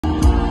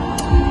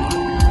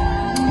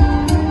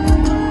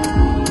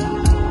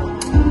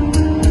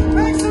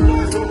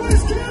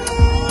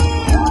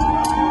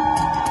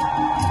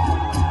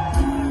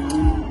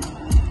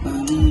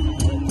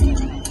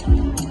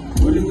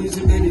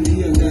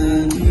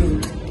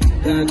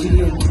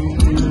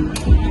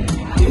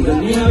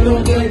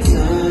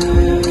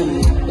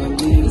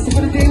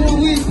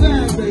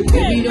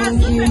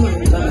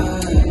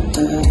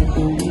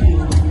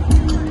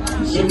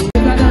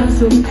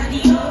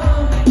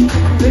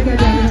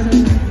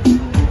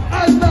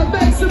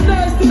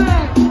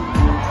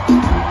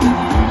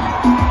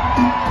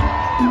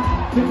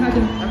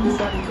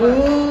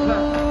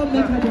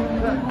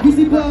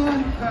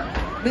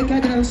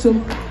so.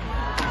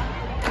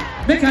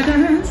 Make a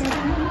dance.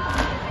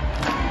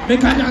 Make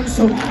a dance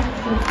so.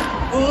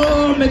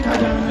 Oh, make a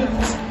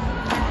dance.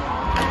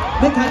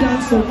 Make a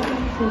dance so.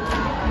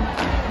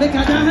 Make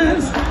a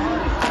dance.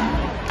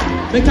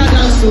 Make a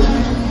dance so.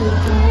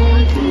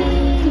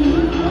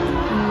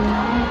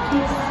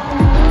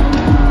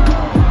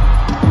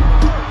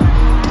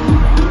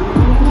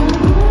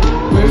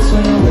 Works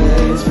on your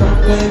ways, front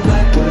way,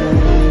 back way.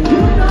 You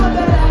know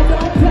that I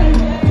don't play.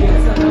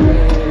 Yes, on the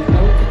way,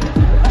 no.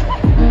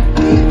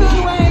 Even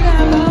when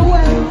I'm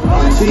away.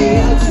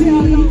 OT,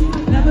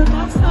 never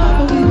much time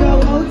when we go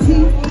OT.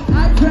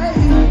 I pray.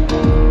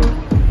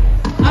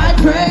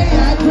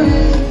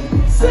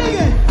 Sing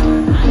it.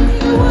 I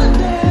need a one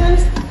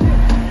dance.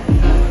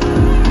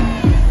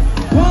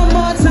 One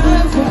more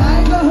time before I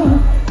go.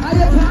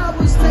 Higher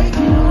powers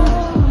taking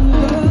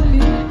over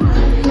me. I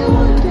need a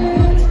one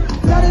dance.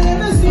 Got it in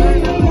the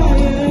city.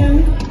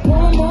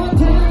 One more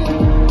time.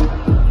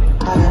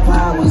 Higher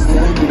powers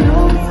taking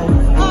over.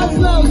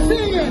 Oslo,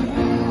 sing it.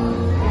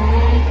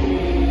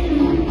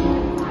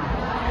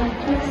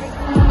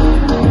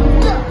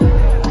 Yeah.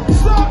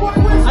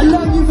 I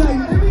love you,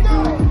 baby. Here we go.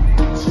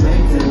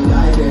 Strength and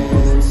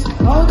guidance.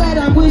 All that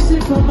I'm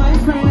wishing for my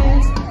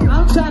friends.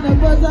 I'm trying to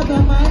buzz up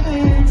on my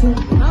ends.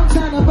 I'm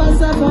trying to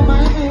buzz up on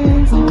my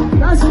ends.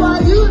 That's why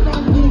you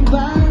don't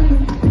reply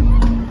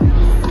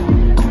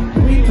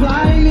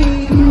me.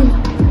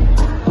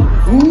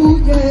 Ooh,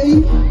 yeah.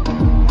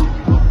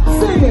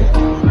 Sing it. I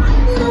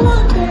need a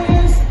one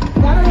dance.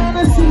 Gotta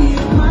wanna see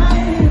in my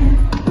hand.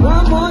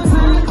 One more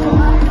time before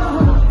I go.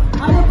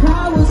 Higher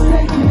powers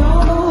taking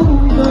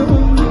over.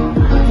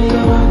 I need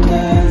a one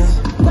dance.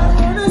 Gotta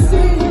wanna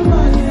see in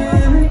my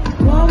hand.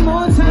 One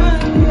more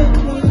time, yeah.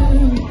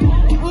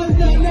 On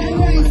that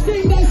way,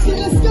 sing that shit,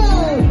 let's go.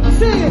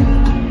 Sing it.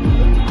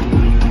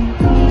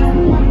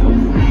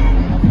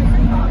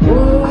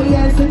 Oh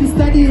yes, and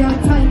steady on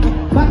time.